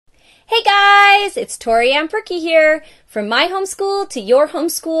Hey guys, it's Tori Ann Perky here. From my homeschool to your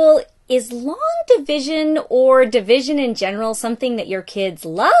homeschool, is long division or division in general something that your kids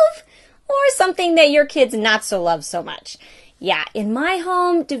love or something that your kids not so love so much? Yeah, in my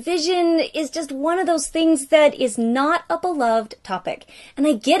home, division is just one of those things that is not a beloved topic. And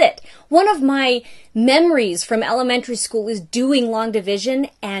I get it. One of my memories from elementary school is doing long division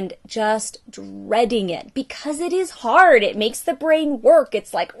and just dreading it because it is hard. It makes the brain work.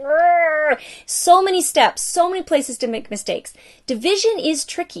 It's like, so many steps, so many places to make mistakes. Division is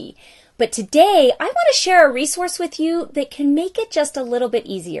tricky. But today, I want to share a resource with you that can make it just a little bit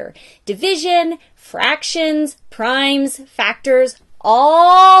easier. Division, fractions, primes, factors,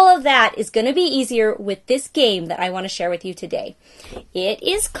 all of that is going to be easier with this game that I want to share with you today. It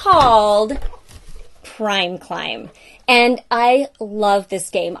is called Prime Climb. And I love this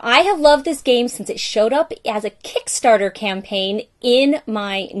game. I have loved this game since it showed up as a Kickstarter campaign in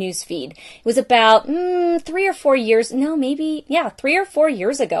my newsfeed. It was about 3 or 4 years, no, maybe, 3 or 4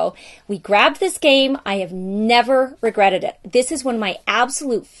 years ago. We grabbed this game. I have never regretted it. This is one of my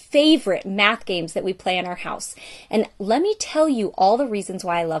absolute favorite math games that we play in our house. And let me tell you all the reasons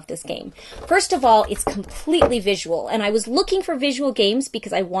why I love this game. First of all, it's completely visual. And I was looking for visual games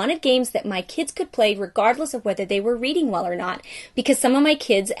because I wanted games that my kids could play regardless of whether they were reading well or not, because some of my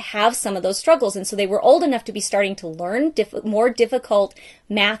kids have some of those struggles, and so they were old enough to be starting to learn more difficult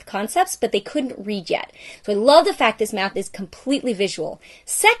math concepts, but they couldn't read yet. So I love the fact this math is completely visual.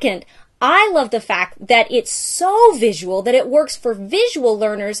 Second, I love the fact that it's so visual that it works for visual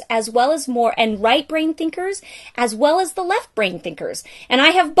learners as well as and right brain thinkers as well as the left brain thinkers. And I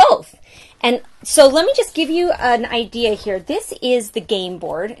have both. And so let me just give you an idea here. This is the game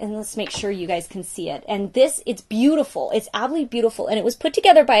board, and let's make sure you guys can see it. And it's beautiful. It's absolutely beautiful. And it was put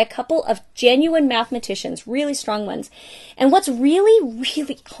together by a couple of genuine mathematicians, really strong ones. And what's really,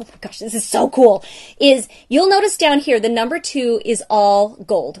 oh my gosh, this is so cool, is you'll notice down here the number 2 is all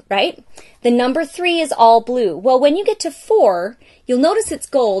gold, right? The number 3 is all blue. Well, when you get to 4, you'll notice it's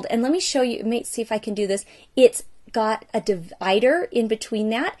gold. And let me show you, see if I can do this. It's got a divider in between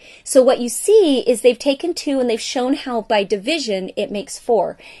that. So what you see is they've taken 2 and they've shown how by division it makes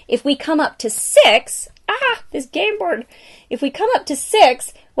 4. If we come up to 6, this game board. If we come up to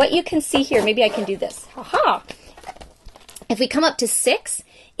 6, what you can see here, maybe I can do this. Aha! If we come up to 6,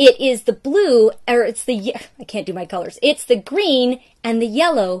 it is the blue, or it's the, I can't do my colors. It's the green and the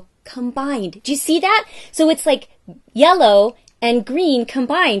yellow combined. Do you see that? So it's like yellow and green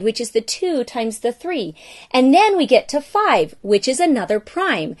combined, which is the 2 times the 3. And then we get to 5, which is another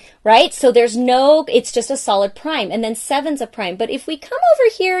prime, right? So it's just a solid prime. And then 7's a prime. But if we come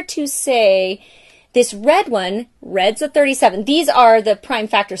over here to, say, this red one, red's a 37. These are the prime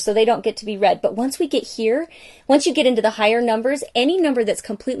factors, so they don't get to be red. But once we get here, once you get into the higher numbers, any number that's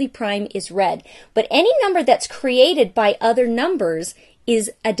completely prime is red. But any number that's created by other numbers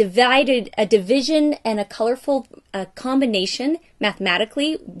is a division and a colorful combination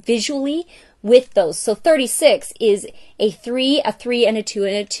mathematically, visually with those. So 36 is a 3, and a 2,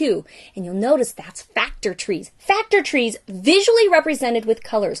 and a 2. And you'll notice that's factor trees. Factor trees visually represented with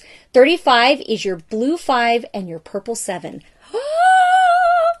colors. 35 is your blue 5 and your purple 7.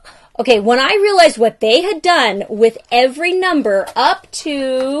 Okay, when I realized what they had done with every number up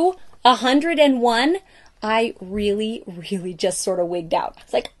to 101, I really just sort of wigged out. I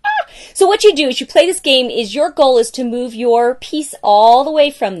was like, So what you do is you play this game your goal is to move your piece all the way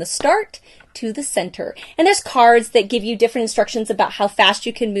from the start to the center. And there's cards that give you different instructions about how fast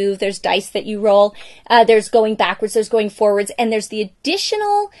you can move. There's dice that you roll. There's going backwards. There's going forwards. And there's the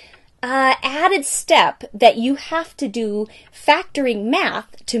additional added step that you have to do factoring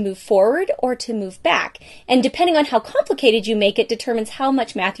math to move forward or to move back. And depending on how complicated you make it determines how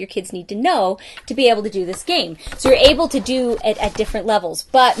much math your kids need to know to be able to do this game. So you're able to do it at different levels.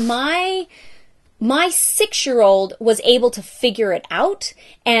 But my 6-year-old was able to figure it out,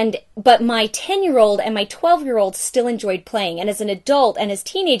 but my 10-year-old and my 12-year-old still enjoyed playing. And as an adult and as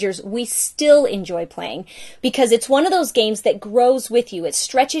teenagers, we still enjoy playing because it's one of those games that grows with you. It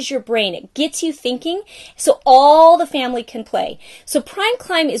stretches your brain. It gets you thinking, so all the family can play. So Prime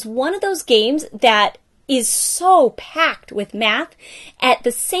Climb is one of those games that is so packed with math. At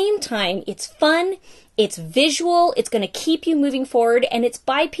the same time, it's fun. It's visual, it's going to keep you moving forward, and it's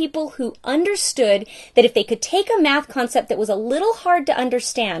by people who understood that if they could take a math concept that was a little hard to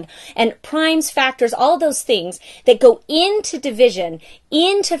understand, and primes, factors, all of those things that go into division,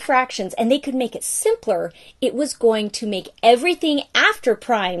 into fractions, and they could make it simpler, it was going to make everything after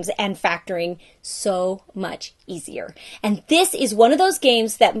primes and factoring so much easier. And this is one of those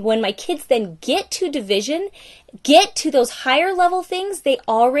games that when my kids then get to division, get to those higher level things, they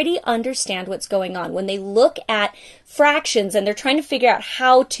already understand what's going on. When they look at fractions and they're trying to figure out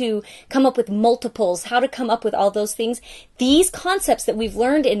how to come up with multiples, how to come up with all those things, these concepts that we've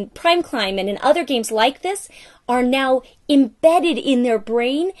learned in Prime Climb and in other games like this are now embedded in their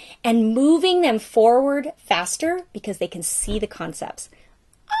brain and moving them forward faster because they can see the concepts.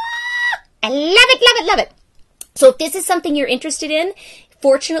 I love it, love it, love it. So if this is something you're interested in,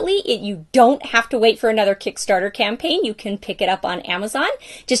 fortunately, you don't have to wait for another Kickstarter campaign. You can pick it up on Amazon.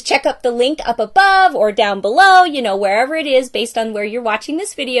 Just check up the link up above or down below, wherever it is based on where you're watching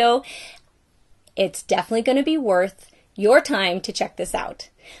this video. It's definitely going to be worth your time to check this out.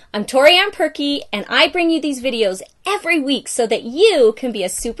 I'm Torianne Perky, and I bring you these videos every week so that you can be a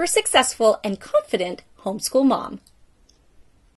super successful and confident homeschool mom.